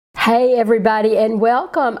Hey everybody, and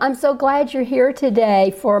welcome. I'm so glad you're here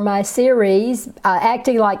today for my series,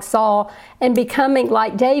 Acting Like Saul and Becoming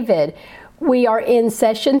Like David. We are in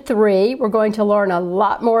session 3. We're going to learn a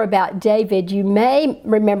lot more about David. You may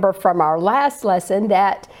remember from our last lesson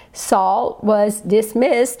that Saul was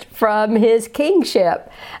dismissed from his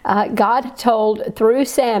kingship. God told through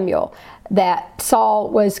Samuel that Saul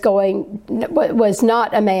was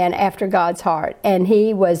not a man after God's heart, and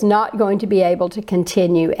he was not going to be able to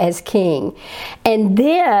continue as king. And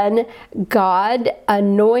then God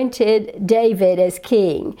anointed David as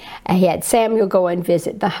king. He had Samuel go and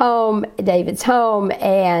visit David's home,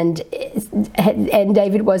 and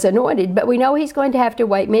David was anointed. But we know he's going to have to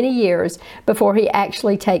wait many years before he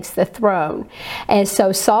actually takes the throne. And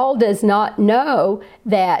so Saul does not know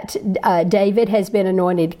that David has been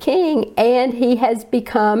anointed king, and he has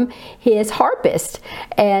become his harpist,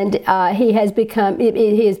 and he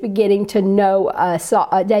is beginning to know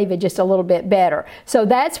David just a little bit better. So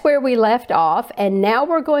that's where we left off, and now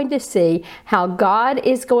we're going to see how God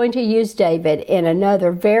is going to use David in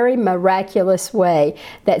another very miraculous way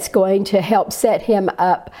that's going to help set him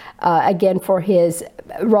up again for his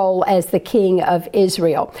role as the king of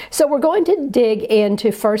Israel. So we're going to dig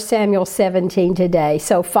into 1 Samuel 17 today.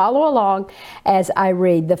 So follow along as I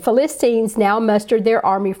read. The Philistines now mustered their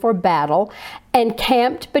army for battle and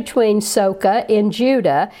camped between Soka in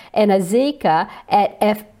Judah and Azekah at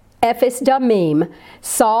Ephes-Dammim.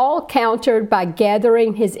 Saul countered by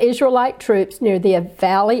gathering his Israelite troops near the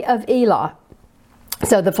valley of Elah.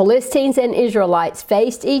 So the Philistines and Israelites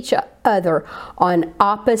faced each other on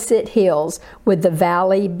opposite hills with the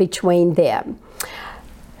valley between them.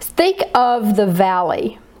 Think of the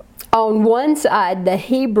valley. On one side, the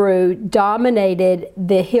Hebrew dominated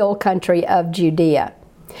the hill country of Judea.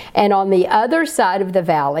 And on the other side of the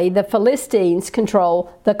valley, the Philistines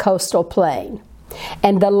control the coastal plain.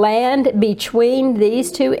 And the land between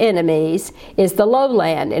these two enemies is the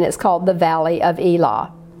lowland, and it's called the Valley of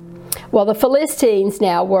Elah. Well, the Philistines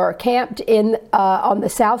now were camped on the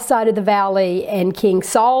south side of the valley, and King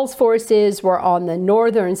Saul's forces were on the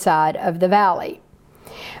northern side of the valley.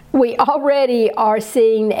 We already are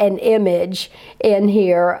seeing an image in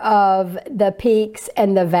here of the peaks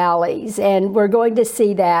and the valleys, and we're going to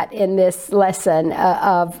see that in this lesson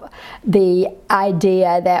of the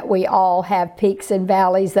idea that we all have peaks and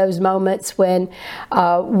valleys, those moments when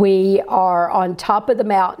we are on top of the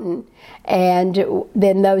mountain, and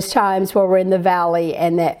then those times where we're in the valley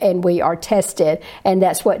and we are tested, and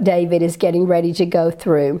that's what David is getting ready to go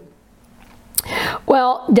through.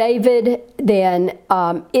 Well, David then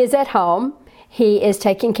is at home. He is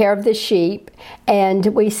taking care of the sheep, and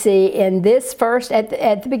we see in this first, at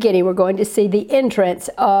the beginning, we're going to see the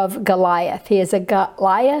entrance of Goliath. He is a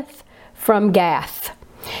Goliath from Gath.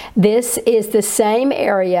 This is the same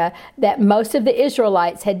area that most of the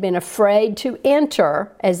Israelites had been afraid to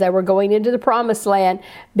enter as they were going into the promised land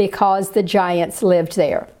because the giants lived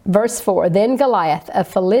there. Verse 4, Then Goliath, a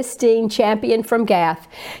Philistine champion from Gath,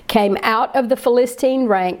 came out of the Philistine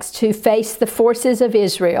ranks to face the forces of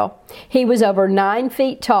Israel. He was over 9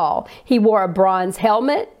 feet tall. He wore a bronze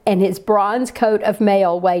helmet, and his bronze coat of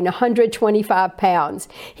mail weighed 125 pounds.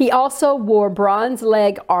 He also wore bronze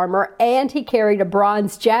leg armor, and he carried a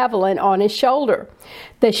bronze javelin on his shoulder.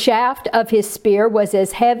 The shaft of his spear was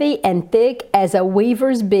as heavy and thick as a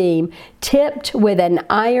weaver's beam, tipped with an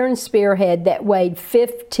iron spearhead that weighed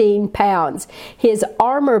 15 pounds. His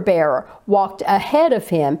armor-bearer walked ahead of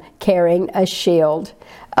him carrying a shield.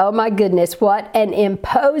 Oh my goodness, what an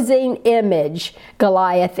imposing image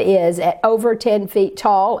Goliath is, at over 10 feet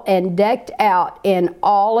tall and decked out in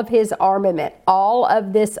all of his armament. All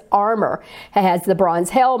of this armor. He has the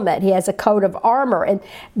bronze helmet. He has a coat of armor, and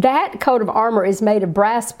that coat of armor is made of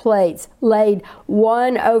brass plates laid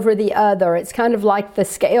one over the other. It's kind of like the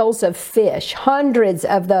scales of fish, hundreds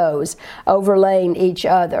of those overlaying each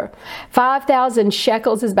other. 5,000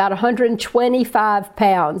 shekels is about 125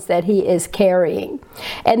 pounds that he is carrying.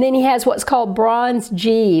 And then he has what's called bronze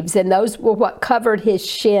jeeves, and those were what covered his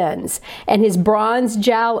shins, and his bronze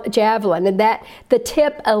javelin, and that the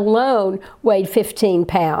tip alone weighed 15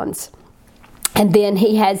 pounds. And then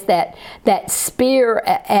he has that spear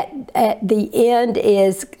at the end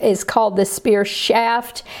is called the spear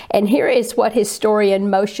shaft. And here is what historian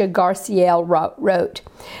Moshe Garciel wrote.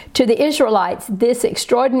 To the Israelites, this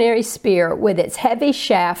extraordinary spear with its heavy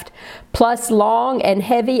shaft plus long and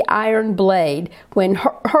heavy iron blade, when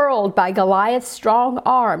hurled by Goliath's strong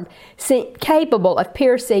arm, seemed capable of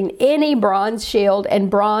piercing any bronze shield and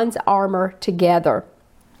bronze armor together.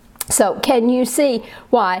 So can you see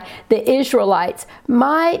why the Israelites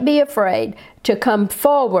might be afraid to come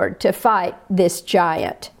forward to fight this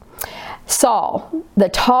giant? Saul, the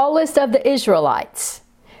tallest of the Israelites,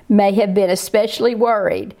 may have been especially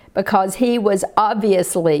worried because he was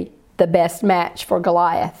obviously the best match for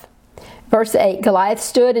Goliath. Verse 8, Goliath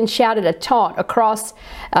stood and shouted a taunt across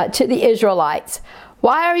to the Israelites.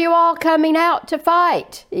 "Why are you all coming out to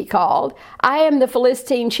fight?" he called. "I am the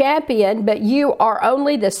Philistine champion, but you are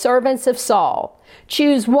only the servants of Saul.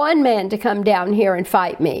 Choose one man to come down here and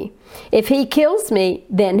fight me. If he kills me,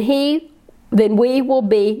 then we will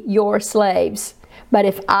be your slaves. But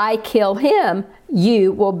if I kill him,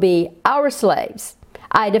 you will be our slaves.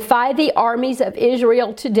 I defy the armies of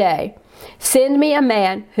Israel today. Send me a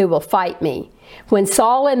man who will fight me." When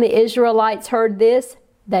Saul and the Israelites heard this,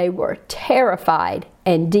 they were terrified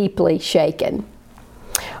and deeply shaken.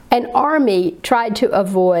 An army tried to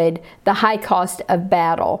avoid the high cost of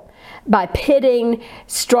battle by pitting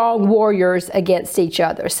strong warriors against each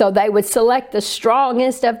other. So they would select the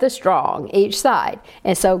strongest of the strong, each side.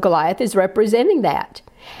 And so Goliath is representing that.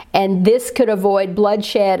 And this could avoid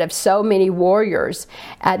bloodshed of so many warriors.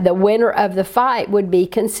 The winner of the fight would be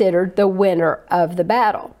considered the winner of the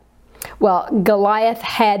battle. Well, Goliath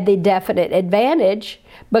had the definite advantage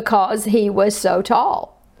because he was so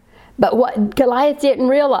tall. But what Goliath didn't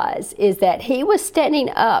realize is that he was standing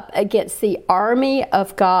up against the army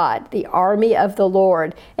of God, the army of the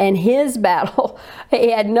Lord, and his battle, he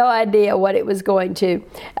had no idea what it was going to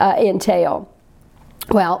entail.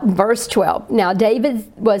 Well, verse 12. Now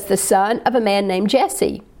David was the son of a man named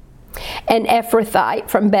Jesse, an Ephrathite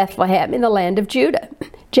from Bethlehem in the land of Judah.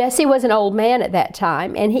 Jesse was an old man at that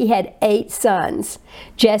time, and he had 8 sons.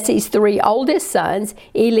 Jesse's 3 oldest sons,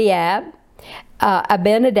 Eliab,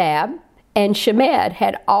 Abinadab, and Shemed,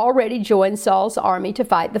 had already joined Saul's army to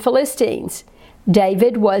fight the Philistines.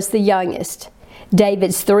 David was the youngest.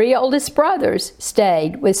 David's 3 oldest brothers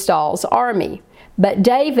stayed with Saul's army. But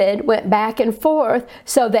David went back and forth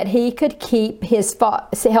so that he could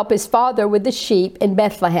help his father with the sheep in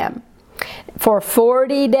Bethlehem. For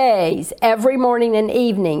 40 days, every morning and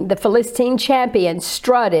evening, the Philistine champion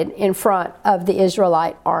strutted in front of the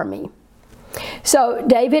Israelite army. So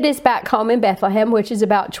David is back home in Bethlehem, which is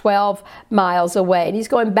about 12 miles away. And he's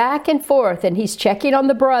going back and forth, and he's checking on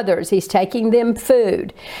the brothers. He's taking them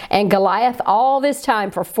food. And Goliath, all this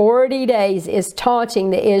time for 40 days, is taunting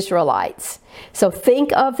the Israelites. So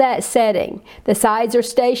think of that setting. The sides are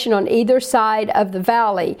stationed on either side of the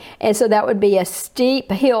valley, and so that would be a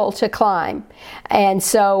steep hill to climb. And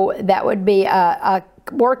so that would be a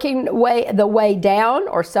working the way down,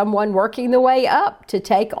 or someone working the way up to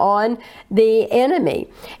take on the enemy.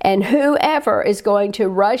 And whoever is going to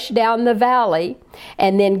rush down the valley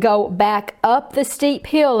and then go back up the steep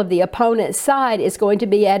hill of the opponent's side is going to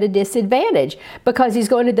be at a disadvantage, because he's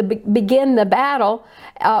going to begin the battle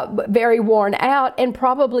very worn out and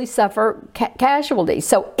probably suffer casualties.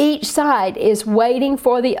 So each side is waiting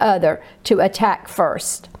for the other to attack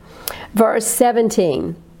first. Verse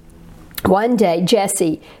 17. One day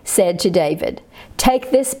Jesse said to David,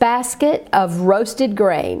 "Take this basket of roasted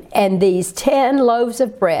grain and these 10 loaves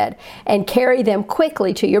of bread and carry them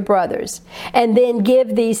quickly to your brothers, and then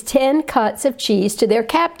give these 10 cuts of cheese to their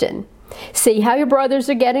captain. See how your brothers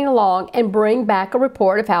are getting along and bring back a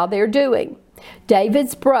report of how they're doing."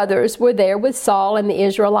 David's brothers were there with Saul and the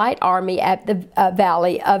Israelite army at the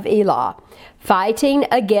valley of Elah, fighting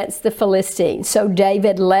against the Philistines. So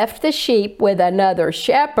David left the sheep with another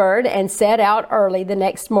shepherd and set out early the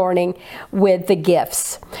next morning with the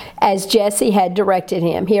gifts, as Jesse had directed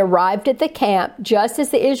him. He arrived at the camp just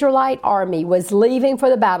as the Israelite army was leaving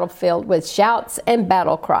for the battlefield with shouts and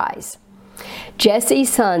battle cries. Jesse's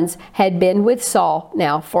sons had been with Saul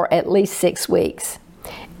now for at least 6 weeks.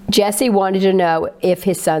 Jesse wanted to know if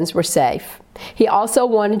his sons were safe. He also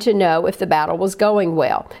wanted to know if the battle was going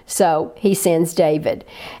well. So he sends David.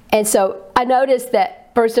 And so I noticed that,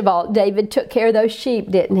 first of all, David took care of those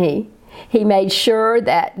sheep, didn't he? He made sure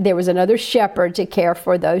that there was another shepherd to care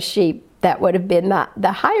for those sheep. That would have been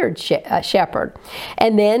the hired shepherd.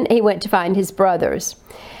 And then he went to find his brothers.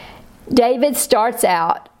 David starts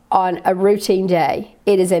out on a routine day.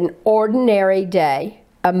 It is an ordinary day,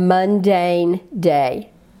 a mundane day.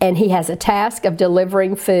 And he has a task of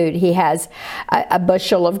delivering food. He has a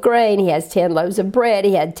bushel of grain. He has 10 loaves of bread.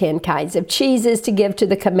 He had 10 kinds of cheeses to give to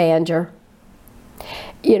the commander.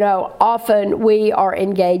 You know, often we are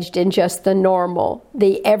engaged in just the normal,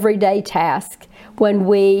 the everyday task when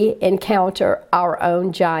we encounter our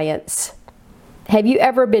own giants. Have you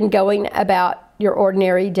ever been going about your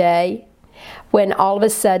ordinary day when all of a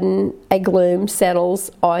sudden a gloom settles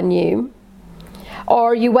on you?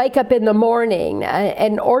 Or you wake up in the morning,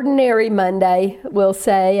 an ordinary Monday, we'll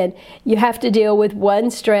say, and you have to deal with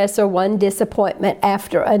one stress or one disappointment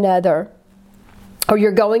after another. Or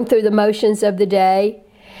you're going through the motions of the day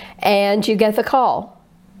and you get the call.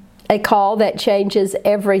 A call that changes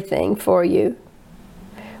everything for you.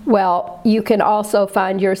 Well, you can also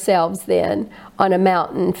find yourselves then on a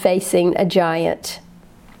mountain facing a giant.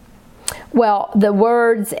 Well, the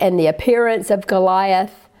words and the appearance of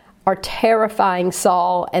Goliath are terrifying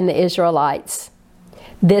Saul and the Israelites.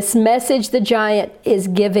 This message the giant is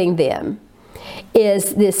giving them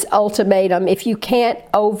is this ultimatum: if you can't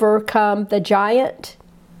overcome the giant,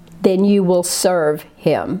 then you will serve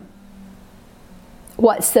him.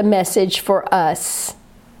 What's the message for us?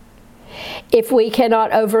 If we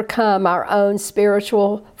cannot overcome our own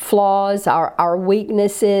spiritual flaws, our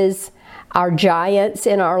weaknesses, our giants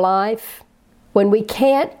in our life, when we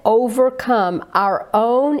can't overcome our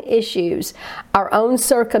own issues, our own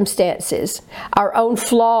circumstances, our own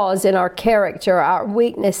flaws in our character, our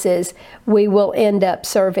weaknesses, we will end up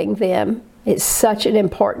serving them. It's such an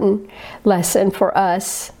important lesson for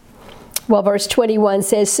us. Well, verse 21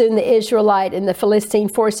 says, soon the Israelite and the Philistine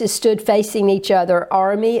forces stood facing each other,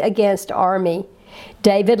 army against army.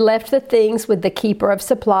 David left the things with the keeper of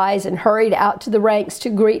supplies and hurried out to the ranks to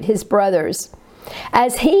greet his brothers.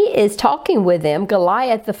 As he is talking with them,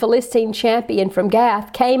 Goliath, the Philistine champion from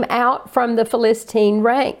Gath, came out from the Philistine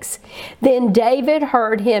ranks. Then David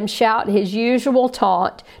heard him shout his usual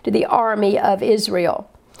taunt to the army of Israel.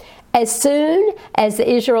 As soon as the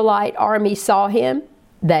Israelite army saw him,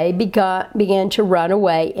 they began to run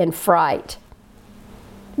away in fright.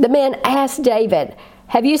 The men asked David,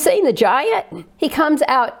 have you seen the giant? He comes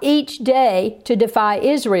out each day to defy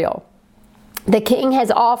Israel. The king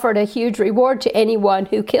has offered a huge reward to anyone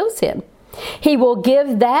who kills him. He will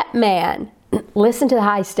give that man, listen to the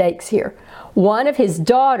high stakes here, one of his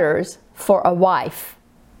daughters for a wife.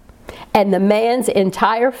 And the man's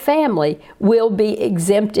entire family will be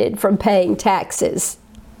exempted from paying taxes.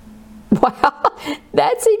 Wow,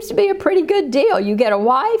 that seems to be a pretty good deal. You get a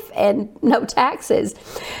wife and no taxes.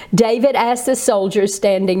 David asked the soldiers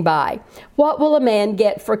standing by, what will a man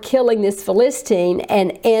get for killing this Philistine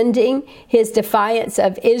and ending his defiance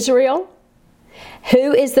of Israel?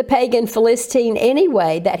 Who is the pagan Philistine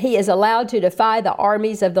anyway that he is allowed to defy the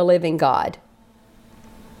armies of the living God?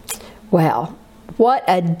 Well, what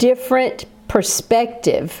a different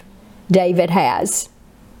perspective David has.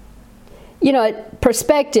 You know,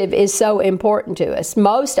 perspective is so important to us.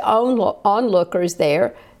 Most onlookers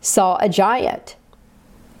there saw a giant.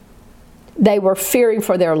 They were fearing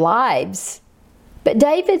for their lives. But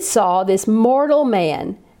David saw this mortal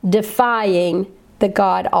man defying the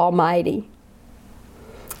God Almighty.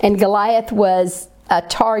 And Goliath was a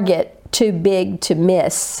target too big to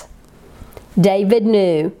miss. David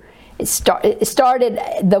knew.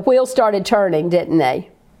 The wheels started turning, didn't they?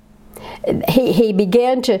 He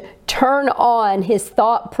began to turn on his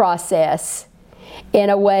thought process in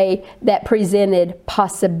a way that presented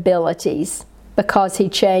possibilities because he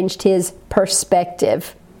changed his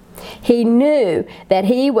perspective. He knew that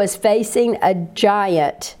he was facing a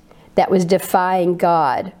giant that was defying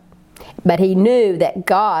God, but he knew that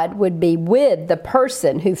God would be with the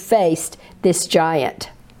person who faced this giant.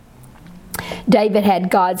 David had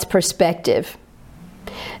God's perspective.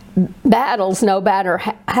 Battles, no matter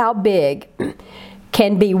how big,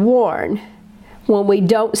 can be won when we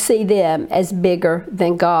don't see them as bigger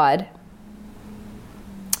than God.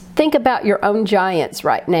 Think about your own giants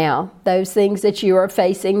right now, those things that you are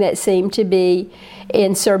facing that seem to be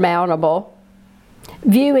insurmountable.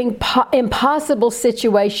 Viewing impossible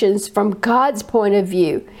situations from God's point of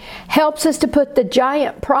view helps us to put the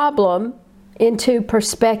giant problem into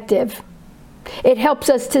perspective. It helps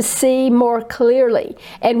us to see more clearly.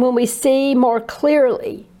 And when we see more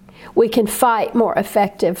clearly, we can fight more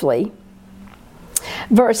effectively.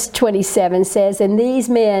 Verse 27 says, and these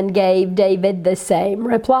men gave David the same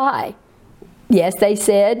reply. Yes, they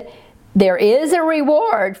said, there is a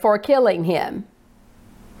reward for killing him.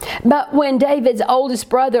 But when David's oldest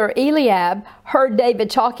brother Eliab heard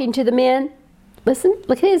David talking to the men, listen,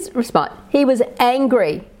 look at his response. He was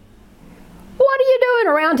angry. What are you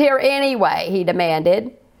doing around here anyway? He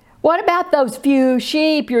demanded. What about those few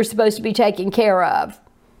sheep you're supposed to be taking care of?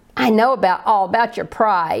 I know all about your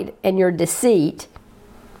pride and your deceit.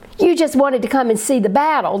 You just wanted to come and see the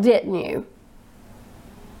battle, didn't you?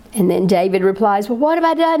 And then David replies, well, what have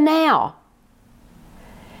I done now?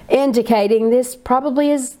 Indicating this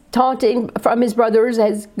probably is taunting from his brothers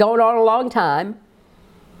has gone on a long time.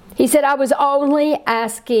 He said, I was only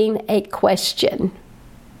asking a question.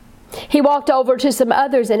 He walked over to some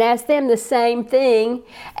others and asked them the same thing,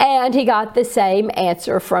 and he got the same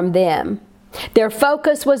answer from them. Their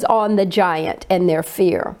focus was on the giant and their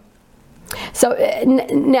fear. So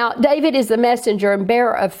now David is the messenger and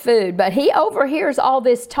bearer of food, but he overhears all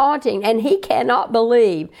this taunting, and he cannot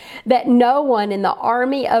believe that no one in the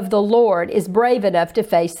army of the Lord is brave enough to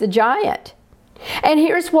face the giant. And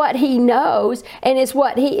here's what he knows, and it's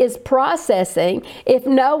what he is processing. If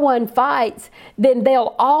no one fights, then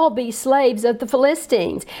they'll all be slaves of the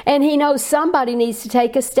Philistines. And he knows somebody needs to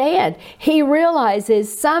take a stand. He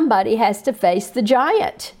realizes somebody has to face the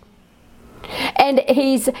giant. And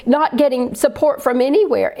he's not getting support from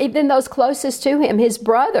anywhere, even those closest to him, his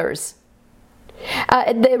brothers.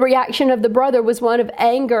 The reaction of the brother was one of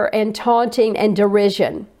anger and taunting and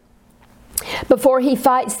derision. Before he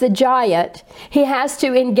fights the giant, he has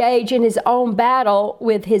to engage in his own battle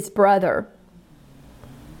with his brother.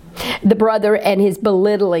 The brother and his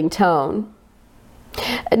belittling tone.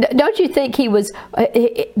 Don't you think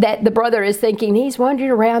that the brother is thinking he's wandering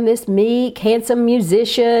around, this meek, handsome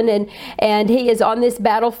musician, and he is on this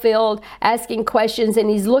battlefield asking questions, and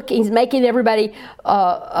he's making everybody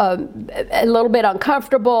a little bit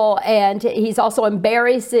uncomfortable, and he's also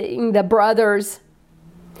embarrassing the brothers.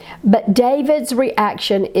 But David's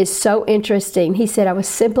reaction is so interesting. He said, I was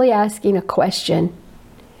simply asking a question.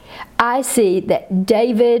 I see that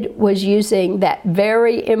David was using that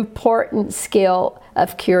very important skill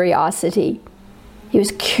of curiosity. He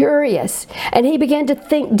was curious, and he began to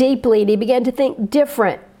think deeply, and he began to think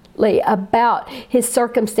differently about his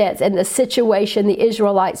circumstance and the situation the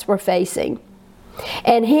Israelites were facing.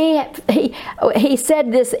 And he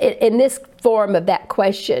said this in this form of that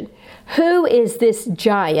question: who is this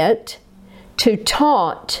giant to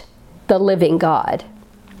taunt the living God?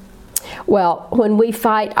 Well, when we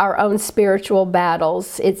fight our own spiritual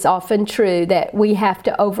battles, it's often true that we have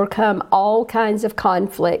to overcome all kinds of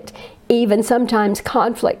conflict, even sometimes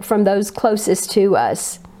conflict from those closest to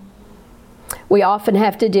us. We often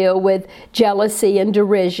have to deal with jealousy and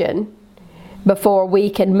derision before we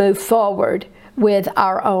can move forward with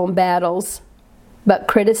our own battles. But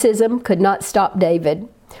criticism could not stop David.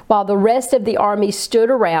 While the rest of the army stood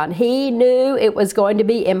around, he knew it was going to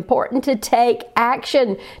be important to take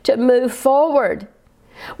action, to move forward.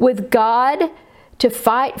 With God to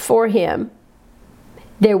fight for him,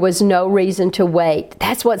 there was no reason to wait.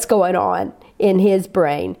 That's what's going on in his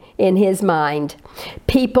brain, in his mind.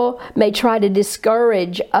 People may try to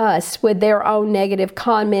discourage us with their own negative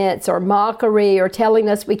comments or mockery or telling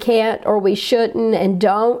us we can't or we shouldn't and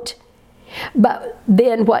don't. But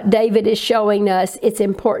then what David is showing us, it's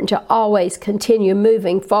important to always continue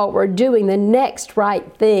moving forward, doing the next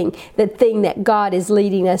right thing, the thing that God is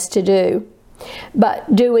leading us to do.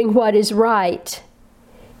 But doing what is right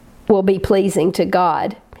will be pleasing to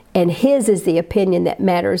God, and His is the opinion that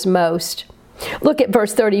matters most. Look at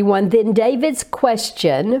verse 31. Then David's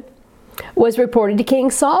question was reported to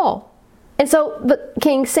King Saul. And so the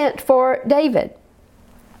king sent for David.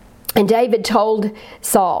 And David told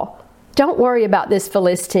Saul, don't worry about this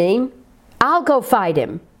Philistine. I'll go fight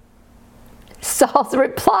him. Saul's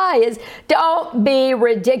reply is, don't be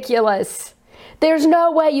ridiculous. There's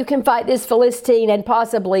no way you can fight this Philistine and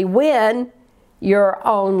possibly win. You're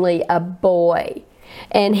only a boy.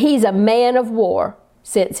 And he's a man of war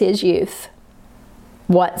since his youth.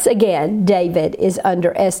 Once again, David is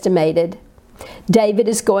underestimated. David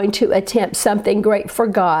is going to attempt something great for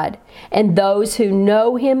God, and those who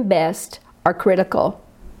know him best are critical.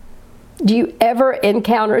 Do you ever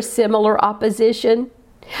encounter similar opposition?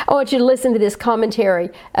 I want you to listen to this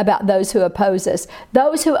commentary about those who oppose us.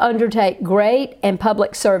 Those who undertake great and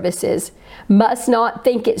public services must not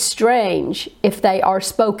think it strange if they are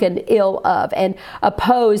spoken ill of and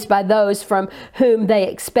opposed by those from whom they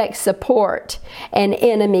expect support and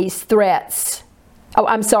enemies' threats.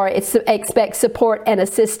 Expect support and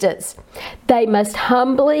assistance. They must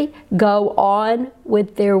humbly go on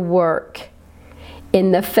with their work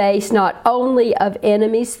in the face not only of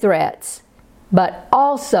enemies' threats, but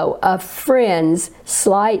also of friends'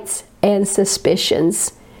 slights and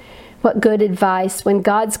suspicions. What good advice when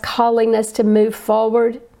God's calling us to move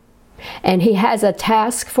forward and He has a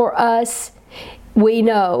task for us. We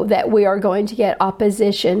know that we are going to get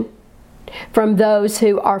opposition from those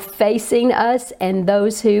who are facing us and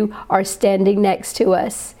those who are standing next to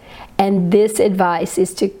us. And this advice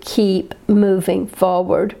is to keep moving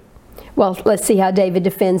forward. Well, let's see how David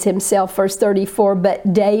defends himself. Verse 34,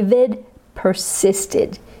 but David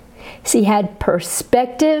persisted. See, he had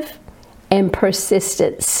perspective and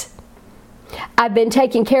persistence. I've been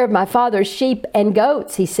taking care of my father's sheep and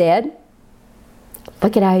goats, he said.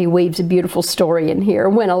 Look at how he weaves a beautiful story in here.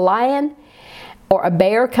 When a lion or a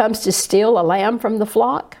bear comes to steal a lamb from the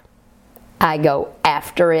flock, I go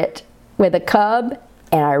after it with a cub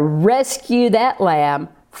and I rescue that lamb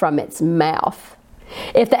from its mouth.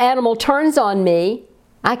 If the animal turns on me,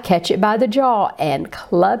 I catch it by the jaw and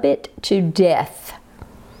club it to death.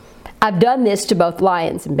 I've done this to both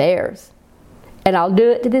lions and bears, and I'll do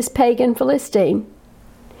it to this pagan Philistine.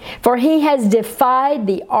 For he has defied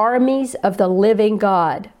the armies of the living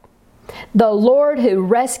God, the Lord who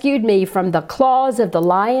rescued me from the claws of the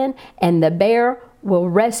lion and the bear will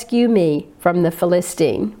rescue me from the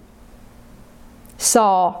Philistine.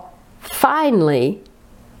 Saul finally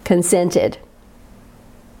consented.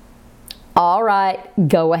 All right,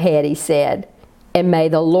 go ahead, he said, and may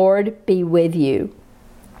the Lord be with you.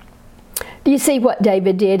 Do you see what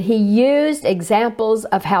David did? He used examples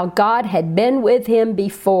of how God had been with him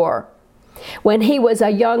before. When he was a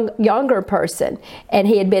younger person and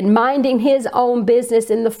he had been minding his own business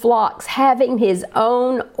in the flocks, having his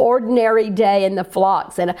own ordinary day in the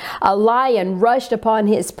flocks, and a lion rushed upon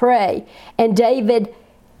his prey, and David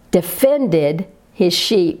defended his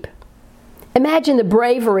sheep. Imagine the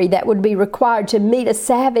bravery that would be required to meet a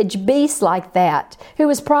savage beast like that, who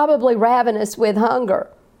was probably ravenous with hunger.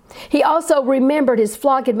 He also remembered his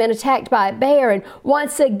flock had been attacked by a bear, and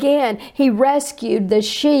once again he rescued the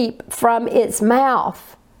sheep from its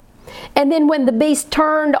mouth. And then when the beast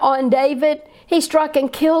turned on David, he struck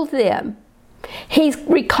and killed them. He's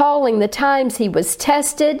recalling the times he was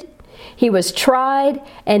tested, he was tried,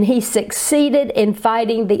 and he succeeded in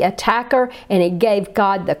fighting the attacker, and he gave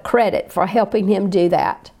God the credit for helping him do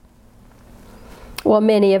that. Well,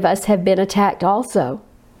 many of us have been attacked also.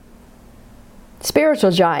 Spiritual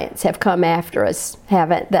giants have come after us,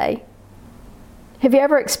 haven't they? Have you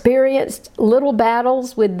ever experienced little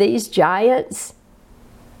battles with these giants?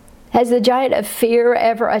 Has the giant of fear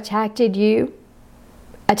ever attacked you?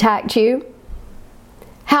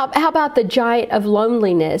 How about the giant of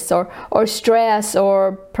loneliness or stress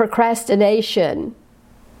or procrastination?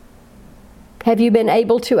 Have you been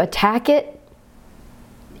able to attack it?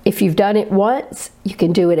 If you've done it once, you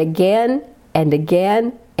can do it again and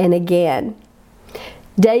again and again.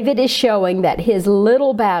 David is showing that his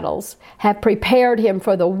little battles have prepared him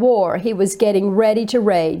for the war he was getting ready to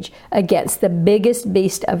rage against the biggest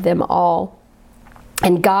beast of them all.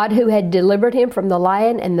 And God, who had delivered him from the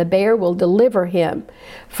lion and the bear, will deliver him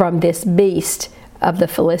from this beast of the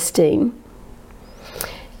Philistine.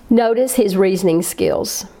 Notice his reasoning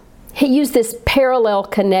skills. He used this parallel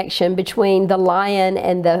connection between the lion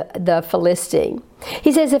and the Philistine.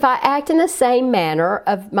 He says, if I act in the same manner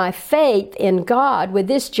of my faith in God with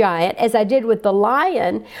this giant as I did with the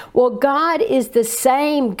lion, well, God is the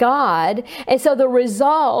same God, and so the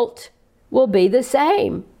result will be the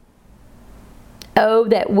same. Oh,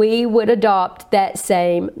 that we would adopt that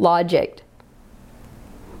same logic.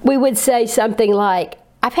 We would say something like,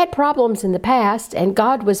 I've had problems in the past, and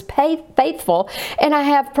God was faithful, and I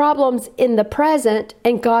have problems in the present,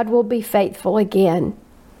 and God will be faithful again.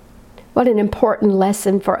 What an important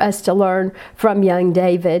lesson for us to learn from young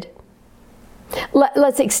David.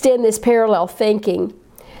 Let's extend this parallel thinking.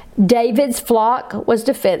 David's flock was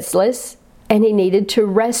defenseless, and he needed to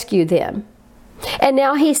rescue them. And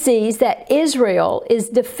now he sees that Israel is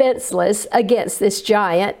defenseless against this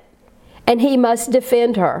giant, and he must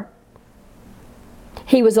defend her.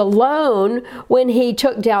 He was alone when he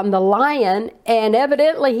took down the lion, and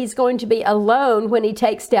evidently he's going to be alone when he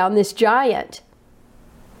takes down this giant.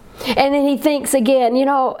 And then he thinks again,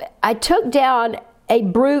 I took down a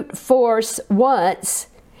brute force once.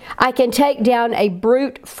 I can take down a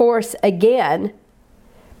brute force again,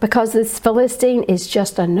 because this Philistine is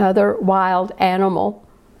just another wild animal.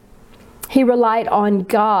 He relied on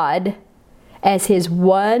God as his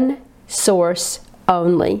one source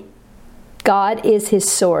only. God is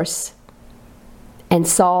his source. And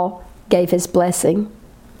Saul gave his blessing.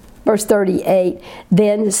 Verse 38,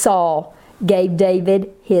 then Saul gave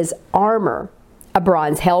David his armor, a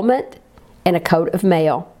bronze helmet and a coat of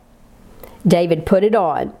mail. David put it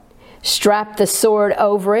on, strapped the sword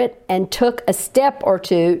over it, and took a step or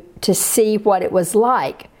two to see what it was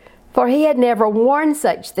like, for he had never worn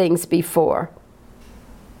such things before.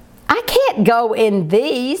 I can't go in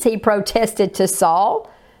these, he protested to Saul.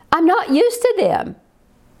 I'm not used to them.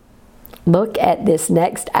 Look at this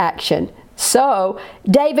next action. So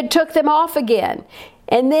David took them off again,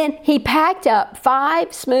 and then he packed up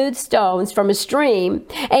 5 smooth stones from a stream,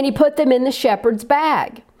 and he put them in the shepherd's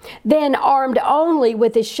bag. Then, armed only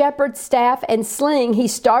with his shepherd's staff and sling, he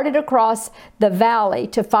started across the valley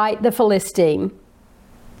to fight the Philistine.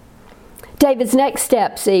 David's next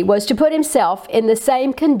step, was to put himself in the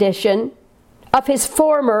same condition of his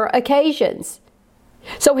former occasions.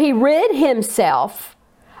 So he rid himself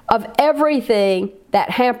of everything that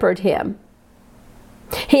hampered him.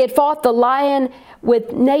 He had fought the lion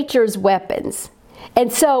with nature's weapons.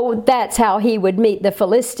 And so that's how he would meet the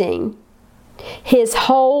Philistine. His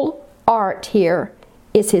whole art here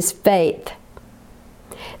is his faith.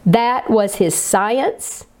 That was his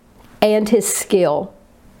science and his skill,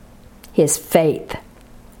 his faith.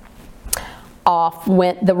 Off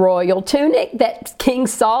went the royal tunic that King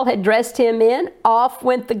Saul had dressed him in. Off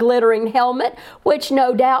went the glittering helmet, which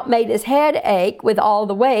no doubt made his head ache with all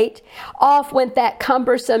the weight. Off went that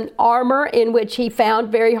cumbersome armor in which he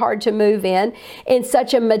found very hard to move in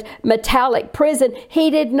such a metallic prison.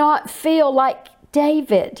 He did not feel like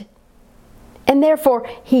David. And therefore,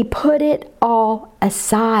 he put it all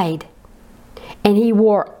aside. And he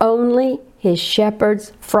wore only his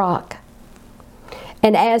shepherd's frock.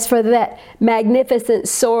 And as for that magnificent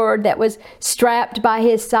sword that was strapped by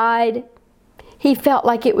his side, he felt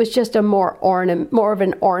like it was just a more of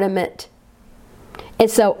an ornament. And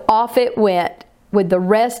so off it went with the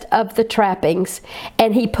rest of the trappings,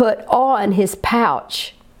 and he put on his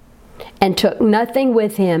pouch and took nothing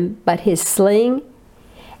with him but his sling,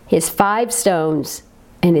 his 5 stones,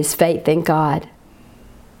 and his faith in God.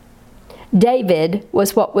 David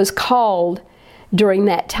was what was called during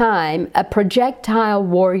that time a projectile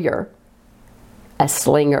warrior, a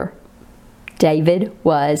slinger. David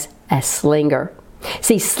was a slinger.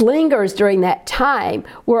 See, slingers during that time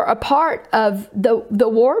were a part of the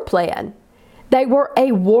war plan. They were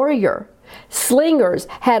a warrior. Slingers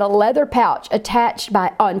had a leather pouch attached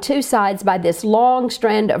on 2 sides by this long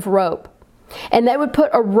strand of rope. And they would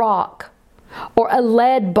put a rock or a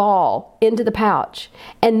lead ball into the pouch,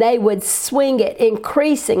 and they would swing it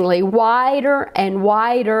increasingly wider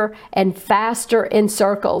and faster in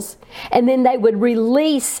circles. And then they would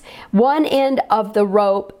release one end of the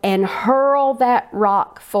rope and hurl that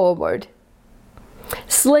rock forward.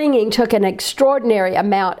 Slinging took an extraordinary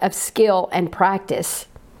amount of skill and practice.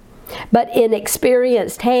 But in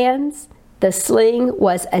experienced hands, the sling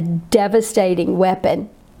was a devastating weapon.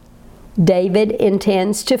 David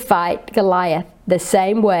intends to fight Goliath the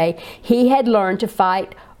same way he had learned to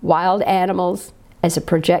fight wild animals as a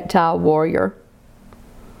projectile warrior.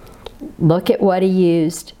 Look at what he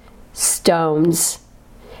used. Stones.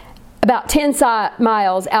 About 10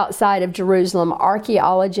 miles outside of Jerusalem,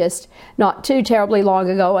 archaeologists not too terribly long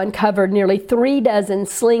ago uncovered nearly 3 dozen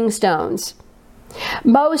sling stones.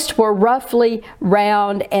 Most were roughly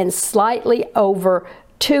round and slightly over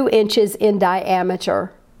 2 inches in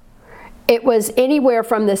diameter. It was anywhere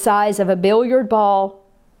from the size of a billiard ball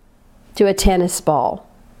to a tennis ball.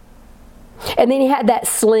 And then he had that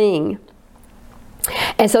sling.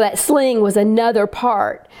 And so that sling was another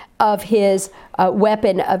part of his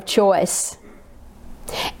weapon of choice.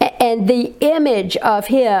 And the image of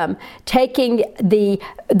him taking the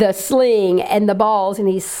sling and the balls, and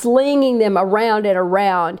he's slinging them around and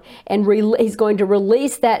around, and he's going to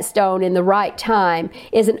release that stone in the right time,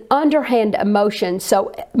 is an underhand motion.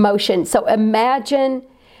 So imagine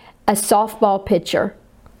a softball pitcher.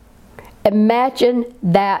 Imagine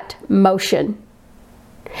that motion.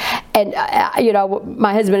 And,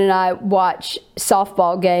 my husband and I watch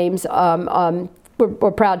softball games.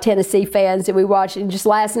 We're proud Tennessee fans, and we watched, and just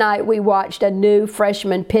last night we watched a new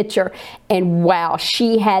freshman pitcher, and wow,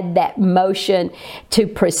 she had that motion to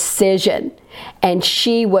precision, and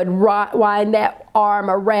she would wind that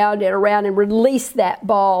arm around and around and release that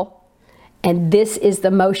ball. And this is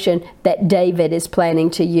the motion that David is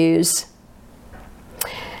planning to use.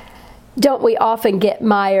 Don't we often get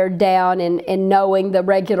mired down in knowing the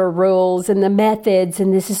regular rules and the methods,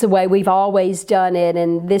 and this is the way we've always done it,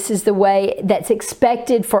 and this is the way that's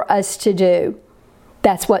expected for us to do?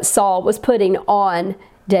 That's what Saul was putting on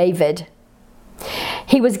David.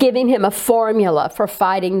 He was giving him a formula for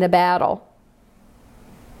fighting the battle.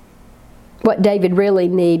 What David really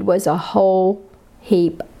needed was a whole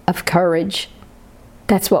heap of courage.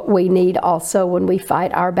 That's what we need also when we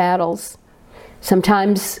fight our battles.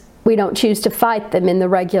 Sometimes we don't choose to fight them in the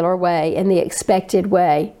regular way, in the expected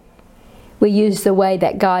way. We use the way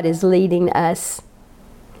that God is leading us.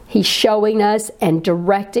 He's showing us and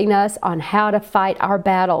directing us on how to fight our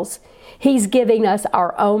battles. He's giving us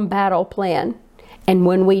our own battle plan. And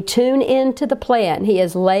when we tune into the plan He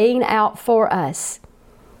is laying out for us,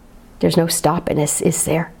 there's no stopping us, is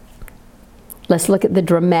there? Let's look at the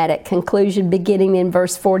dramatic conclusion beginning in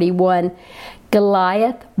verse 41.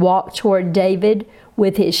 Goliath walked toward David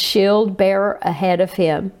with his shield bearer ahead of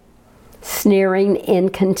him, sneering in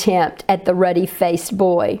contempt at the ruddy-faced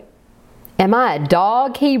boy. "Am I a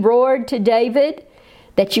dog," he roared to David,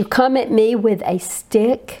 "that you come at me with a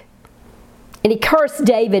stick?" And he cursed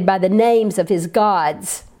David by the names of his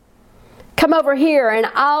gods. "Come over here and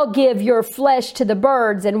I'll give your flesh to the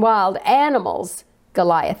birds and wild animals,"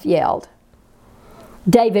 Goliath yelled.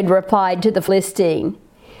 David replied to the Philistine,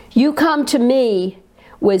 "You come to me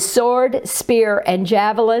with sword, spear, and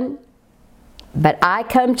javelin, but I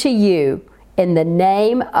come to you in the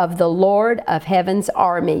name of the Lord of heaven's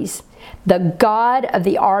armies, the God of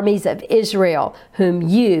the armies of Israel, whom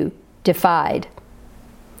you defied.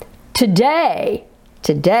 Today,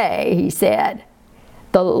 he said,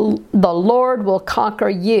 the Lord will conquer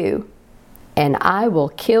you, and I will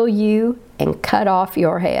kill you and cut off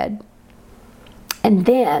your head. And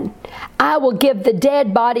then I will give the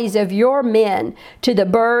dead bodies of your men to the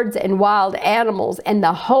birds and wild animals, and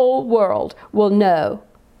the whole world will know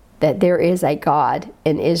that there is a God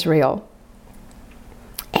in Israel."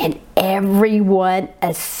 And everyone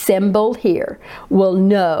assembled here will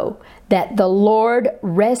know that the Lord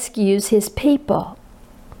rescues his people.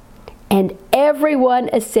 And everyone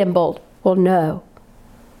assembled will know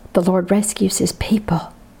the Lord rescues his people.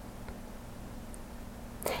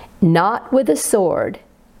 Not with a sword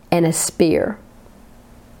and a spear.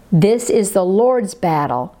 This is the Lord's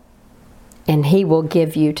battle, and he will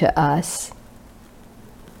give you to us.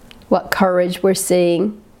 What courage we're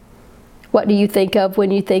seeing. What do you think of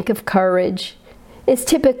when you think of courage? It's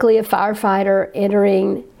typically a firefighter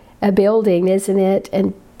entering a building, isn't it?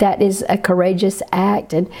 And that is a courageous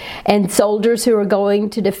act. And soldiers who are going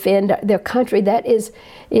to defend their country, that is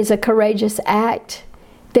a courageous act.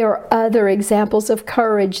 There are other examples of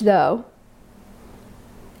courage, though.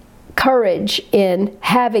 Courage in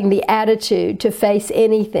having the attitude to face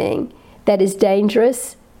anything that is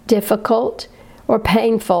dangerous, difficult, or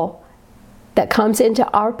painful that comes into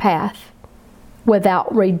our path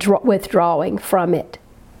without withdrawing from it.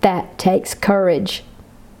 That takes courage.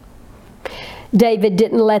 David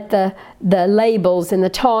didn't let the labels and the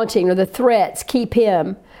taunting or the threats keep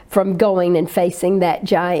him from going and facing that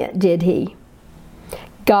giant, did he?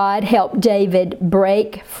 God helped David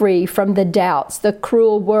break free from the doubts, the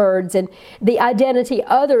cruel words, and the identity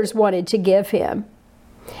others wanted to give him.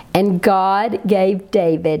 And God gave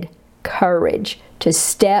David courage to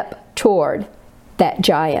step toward that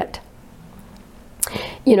giant.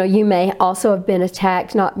 You know, you may also have been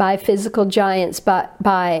attacked not by physical giants, but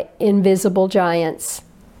by invisible giants.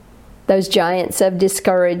 Those giants of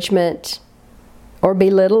discouragement or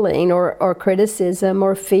belittling or criticism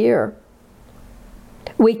or fear.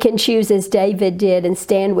 We can choose as David did and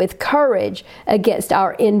stand with courage against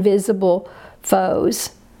our invisible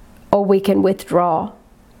foes, or we can withdraw.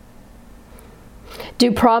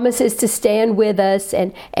 Do promises to stand with us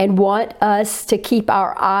and want us to keep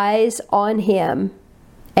our eyes on him,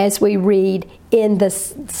 as we read in the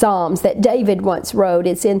Psalms that David once wrote.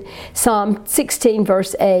 It's in Psalm 16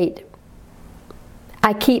 verse 8.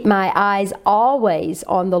 "I keep my eyes always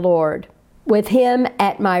on the Lord. With him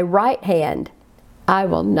at my right hand, I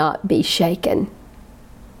will not be shaken."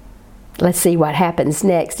 Let's see what happens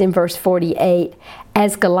next in verse 48.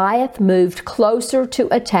 As Goliath moved closer to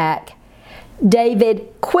attack, David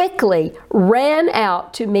quickly ran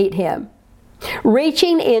out to meet him.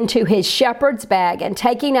 Reaching into his shepherd's bag and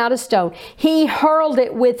taking out a stone, he hurled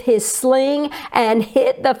it with his sling and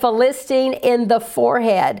hit the Philistine in the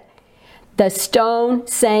forehead. The stone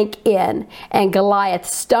sank in, and Goliath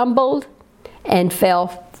stumbled and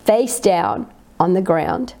fell face down on the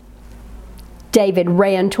ground. David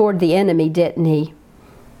ran toward the enemy, didn't he?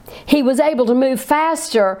 He was able to move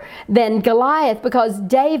faster than Goliath because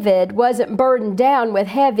David wasn't burdened down with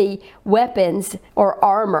heavy weapons or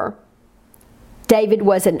armor. David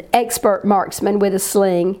was an expert marksman with a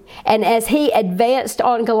sling, and as he advanced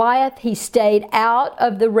on Goliath, he stayed out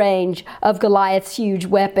of the range of Goliath's huge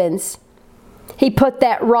weapons. He put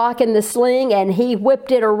that rock in the sling and he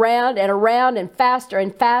whipped it around and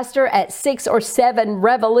faster at 6 or 7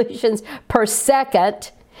 revolutions per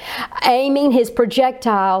second, aiming his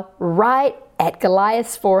projectile right at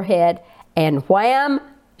Goliath's forehead, and wham,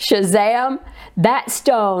 shazam, that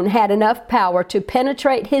stone had enough power to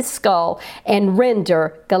penetrate his skull and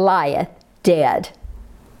render Goliath dead.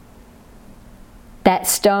 That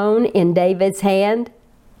stone in David's hand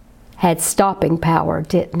had stopping power,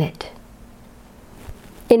 didn't it?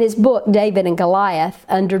 In his book, David and Goliath,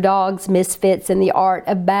 Underdogs, Misfits, and the Art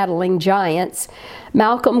of Battling Giants,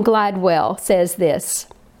 Malcolm Gladwell says this: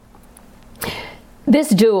 "This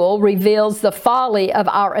duel reveals the folly of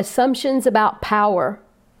our assumptions about power.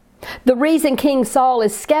 The reason King Saul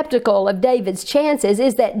is skeptical of David's chances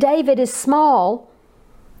is that David is small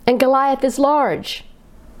and Goliath is large.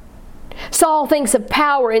 Saul thinks of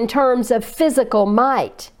power in terms of physical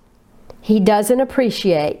might. He doesn't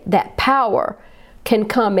appreciate that power can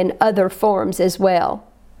come in other forms as well,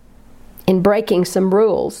 in breaking some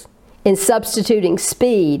rules, in substituting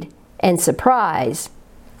speed and surprise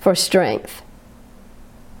for strength.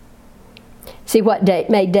 See, what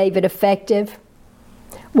made David effective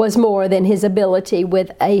was more than his ability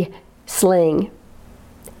with a sling.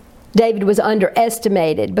 David was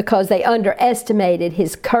underestimated because they underestimated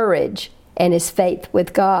his courage and his faith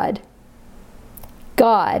with God.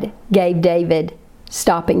 God gave David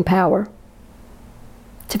stopping power.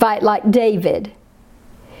 To fight like David,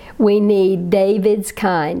 we need David's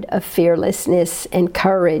kind of fearlessness and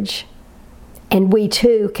courage. And we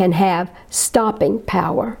too can have stopping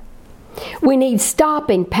power. We need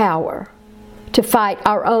stopping power to fight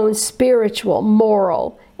our own spiritual,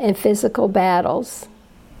 moral, and physical battles.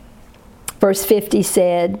 Verse 50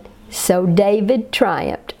 said, "So David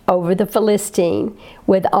triumphed over the Philistine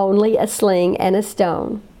with only a sling and a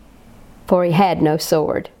stone, for he had no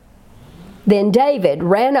sword. Then David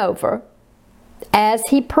ran over, as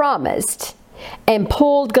he promised, and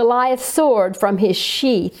pulled Goliath's sword from his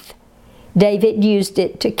sheath. David used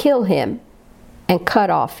it to kill him and cut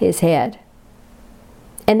off his head.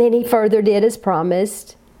 And then he further did as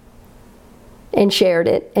promised and shared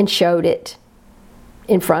it and showed it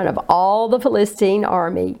in front of all the Philistine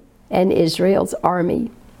army and Israel's army."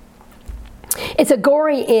 It's a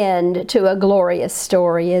gory end to a glorious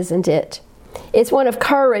story, isn't it? It's one of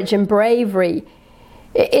courage and bravery.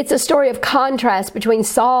 It's a story of contrast between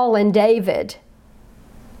Saul and David.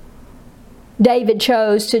 David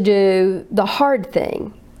chose to do the hard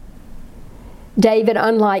thing. David,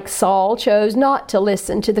 unlike Saul, chose not to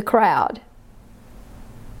listen to the crowd.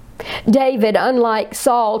 David, unlike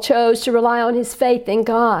Saul, chose to rely on his faith in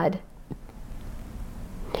God.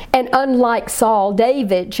 And unlike Saul,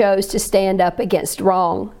 David chose to stand up against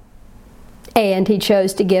wrong. And he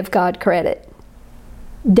chose to give God credit.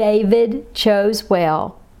 David chose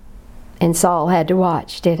well, and Saul had to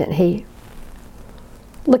watch, didn't he?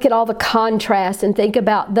 Look at all the contrast and think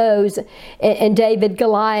about those and David,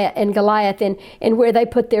 Goliath, and where they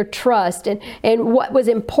put their trust and what was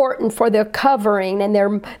important for their covering and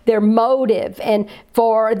their motive and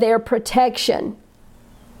for their protection.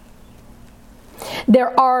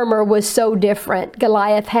 Their armor was so different.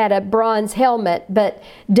 Goliath had a bronze helmet, but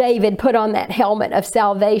David put on that helmet of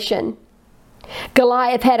salvation.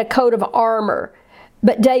 Goliath had a coat of armor,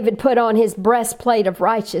 but David put on his breastplate of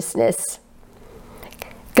righteousness.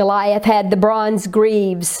 Goliath had the bronze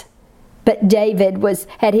greaves, but David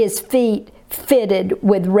had his feet fitted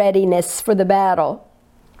with readiness for the battle.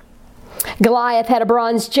 Goliath had a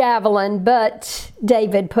bronze javelin, but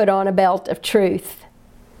David put on a belt of truth.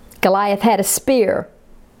 Goliath had a spear,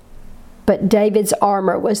 but David's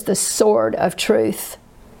armor was the sword of truth.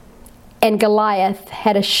 And Goliath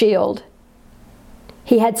had a shield.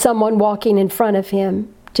 He had someone walking in front of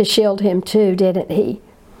him to shield him too, didn't he?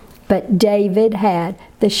 But David had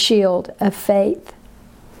the shield of faith.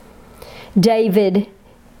 David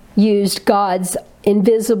used God's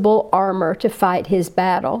invisible armor to fight his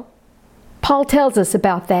battle. Paul tells us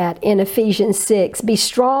about that in Ephesians 6. Be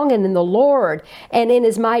strong in the Lord and in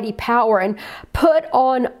His mighty power, and put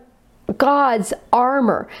on God's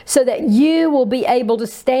armor so that you will be able to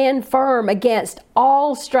stand firm against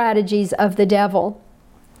all strategies of the devil.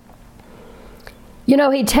 You know,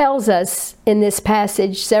 he tells us in this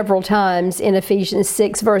passage several times in Ephesians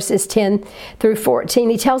 6 verses 10 through 14,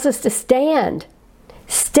 he tells us to stand.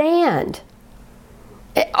 Stand.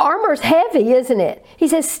 Armor's heavy, isn't it? He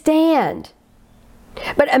says stand.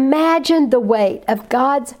 But imagine the weight of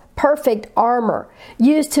God's perfect armor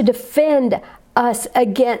used to defend us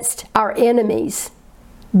against our enemies,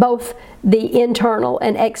 both the internal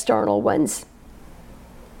and external ones.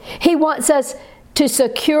 He wants us to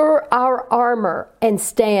secure our armor and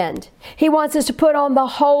stand. He wants us to put on the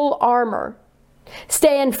whole armor.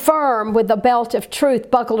 Stand firm with the belt of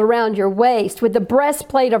truth buckled around your waist, with the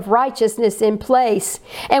breastplate of righteousness in place,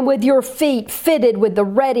 and with your feet fitted with the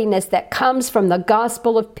readiness that comes from the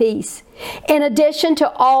gospel of peace. In addition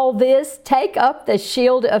to all this, take up the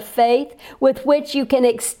shield of faith with which you can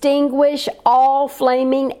extinguish all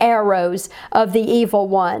flaming arrows of the evil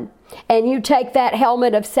one. And you take that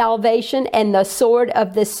helmet of salvation and the sword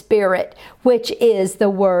of the Spirit, which is the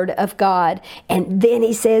Word of God. And then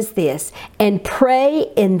he says this, and pray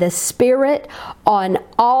in the Spirit on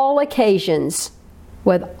all occasions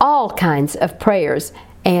with all kinds of prayers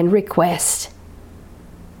and requests.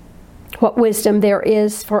 What wisdom there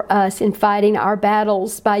is for us in fighting our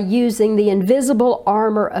battles by using the invisible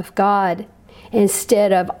armor of God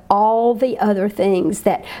instead of all the other things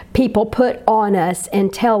that people put on us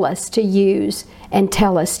and tell us to use and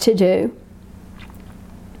tell us to do.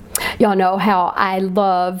 Y'all know how I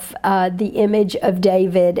love the image of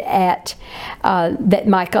David that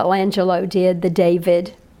Michelangelo did, the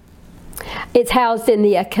David. It's housed in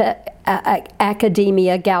the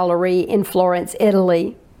Accademia Gallery in Florence,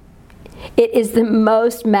 Italy. It is the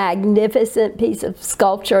most magnificent piece of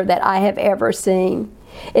sculpture that I have ever seen.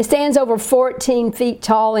 It stands over 14 feet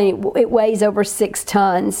tall and it weighs over 6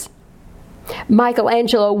 tons.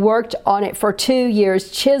 Michelangelo worked on it for 2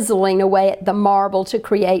 years, chiseling away at the marble to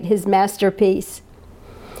create his masterpiece.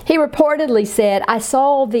 He reportedly said, "I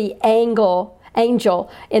saw the angel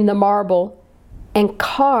in the marble and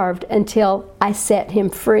carved until I set him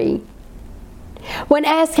free." When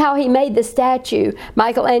asked how he made the statue,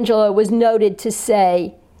 Michelangelo was noted to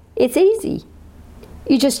say, "It's easy.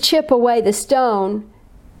 You just chip away the stone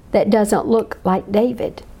that doesn't look like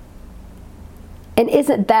David." And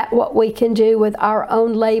isn't that what we can do with our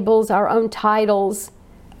own labels, our own titles,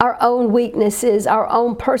 our own weaknesses, our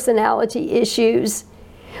own personality issues?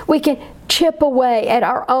 We can chip away at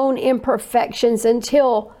our own imperfections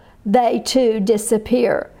until they too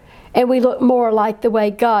disappear and we look more like the way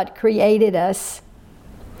God created us.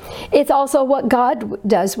 It's also what God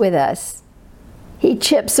does with us. He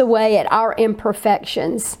chips away at our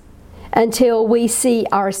imperfections until we see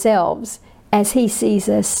ourselves as He sees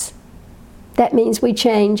us. That means we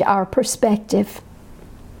change our perspective.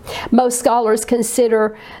 Most scholars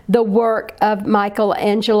consider the work of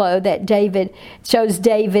Michelangelo that shows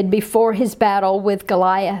David before his battle with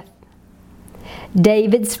Goliath.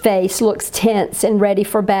 David's face looks tense and ready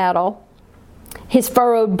for battle. His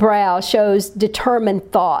furrowed brow shows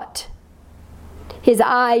determined thought. His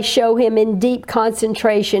eyes show him in deep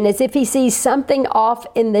concentration, as if he sees something off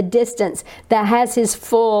in the distance that has his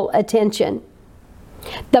full attention.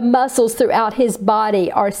 The muscles throughout his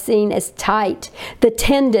body are seen as tight. The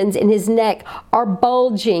tendons in his neck are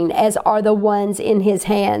bulging, as are the ones in his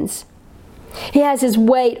hands. He has his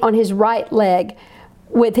weight on his right leg,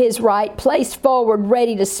 with his right placed forward,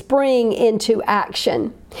 ready to spring into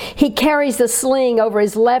action. He carries the sling over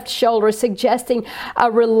his left shoulder, suggesting a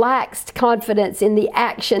relaxed confidence in the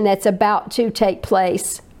action that's about to take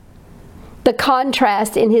place. The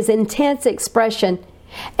contrast in his intense expression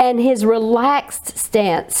and his relaxed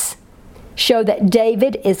stance show that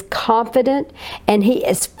David is confident and he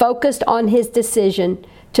is focused on his decision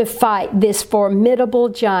to fight this formidable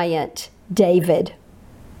giant, David.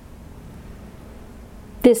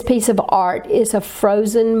 This piece of art is a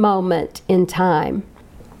frozen moment in time.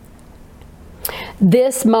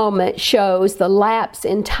 This moment shows the lapse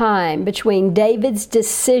in time between David's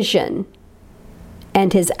decision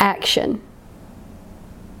and his action.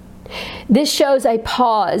 This shows a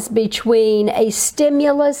pause between a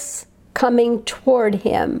stimulus coming toward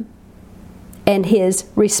him and his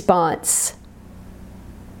response.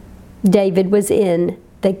 David was in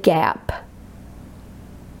the gap.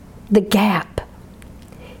 The gap.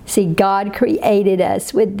 See, God created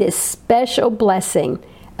us with this special blessing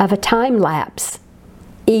of a time lapse,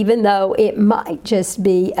 even though it might just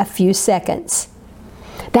be a few seconds.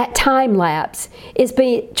 That time lapse is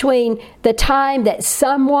between the time that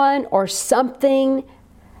someone or something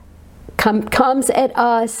comes at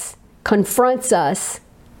us, confronts us,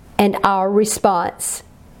 and our response.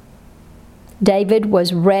 David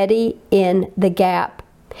was ready in the gap.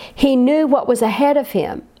 He knew what was ahead of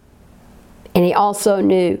him, and he also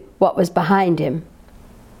knew what was behind him.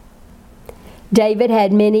 David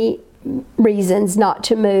had many reasons not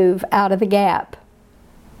to move out of the gap.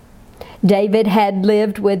 David had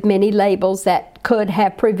lived with many labels that could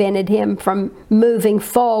have prevented him from moving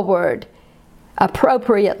forward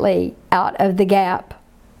appropriately out of the gap.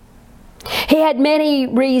 He had many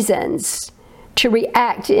reasons to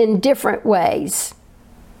react in different ways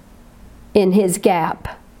in his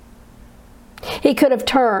gap. He could have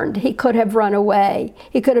turned. He could have run away.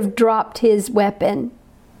 He could have dropped his weapon.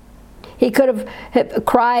 He could have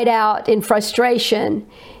cried out in frustration.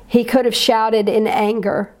 He could have shouted in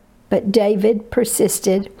anger. But David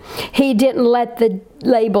persisted. He didn't let the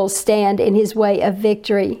labels stand in his way of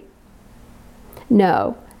victory.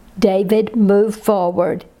 No, David moved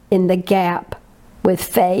forward in the gap with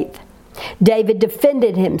faith. David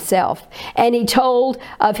defended himself, and he told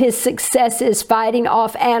of his successes fighting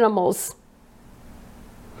off animals.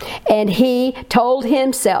 And he told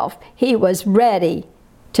himself he was ready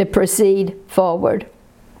to proceed forward.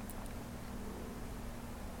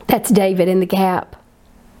 That's David in the gap.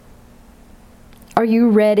 Are you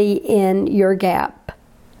ready in your gap?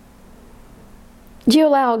 Do you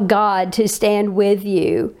allow God to stand with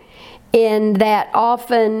you in that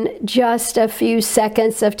often just a few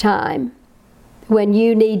seconds of time when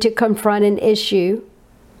you need to confront an issue,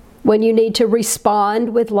 when you need to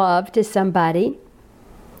respond with love to somebody,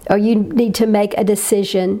 or you need to make a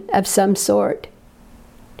decision of some sort?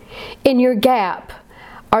 In your gap,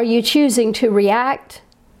 Are you choosing to react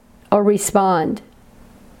or respond?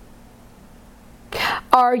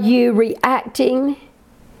 Are you reacting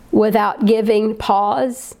without giving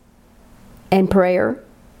pause and prayer?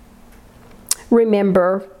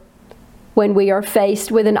 Remember, when we are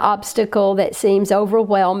faced with an obstacle that seems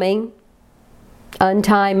overwhelming,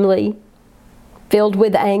 untimely, filled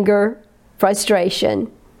with anger,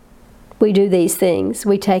 frustration, we do these things.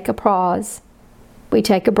 We take a pause. We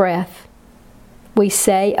take a breath. We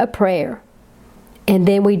say a prayer. And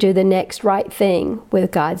then we do the next right thing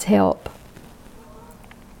with God's help.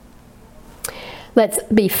 Let's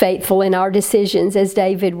be faithful in our decisions as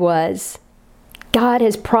David was. God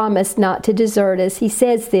has promised not to desert us. He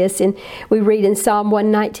says this, and we read in Psalm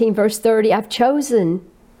 119, verse 30, I've chosen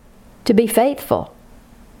to be faithful.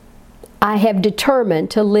 I have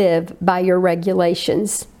determined to live by your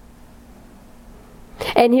regulations.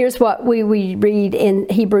 And here's what we read in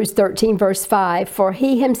Hebrews 13, verse 5. For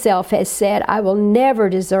he himself has said, I will never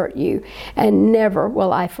desert you, and never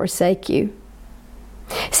will I forsake you.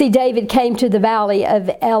 See, David came to the valley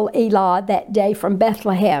of El Elah that day from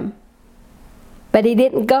Bethlehem. But he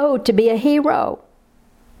didn't go to be a hero.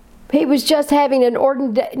 He was just having an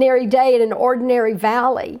ordinary day in an ordinary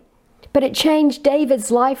valley. But it changed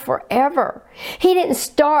David's life forever. He didn't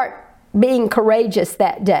start being courageous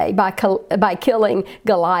that day by killing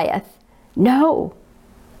Goliath. No.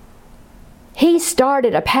 He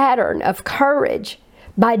started a pattern of courage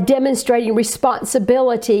by demonstrating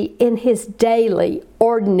responsibility in his daily,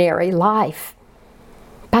 ordinary life.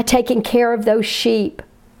 By taking care of those sheep.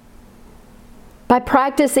 By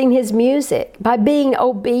practicing his music. By being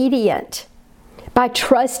obedient. By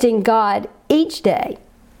trusting God each day.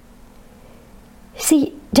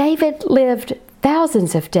 See, David lived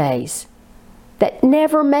thousands of days that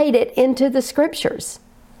never made it into the scriptures.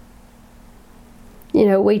 You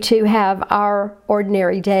know, we too have our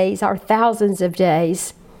ordinary days, our thousands of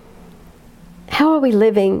days. How are we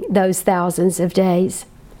living those thousands of days?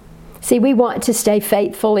 See, we want to stay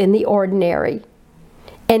faithful in the ordinary.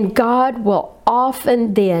 And God will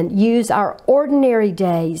often then use our ordinary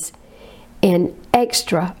days in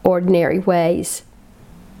extraordinary ways.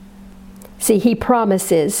 See, He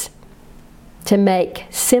promises to make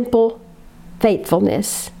simple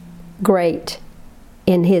faithfulness great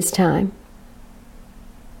in His time.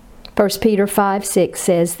 1 Peter 5:6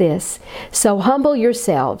 says this, So humble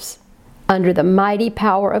yourselves under the mighty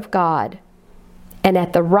power of God, and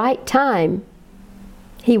at the right time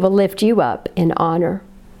He will lift you up in honor.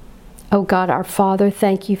 Oh God, our Father,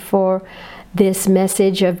 thank you for this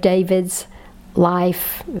message of David's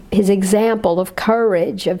life, his example of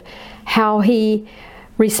courage, of how he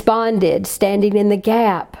responded, standing in the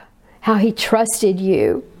gap, how he trusted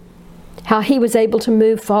you, how he was able to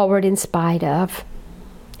move forward in spite of.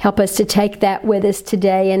 Help us to take that with us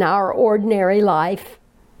today in our ordinary life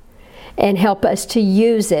and help us to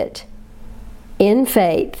use it in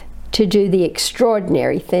faith to do the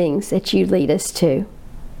extraordinary things that you lead us to.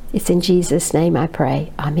 It's in Jesus' name I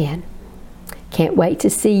pray. Amen. Can't wait to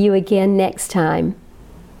see you again next time.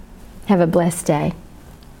 Have a blessed day.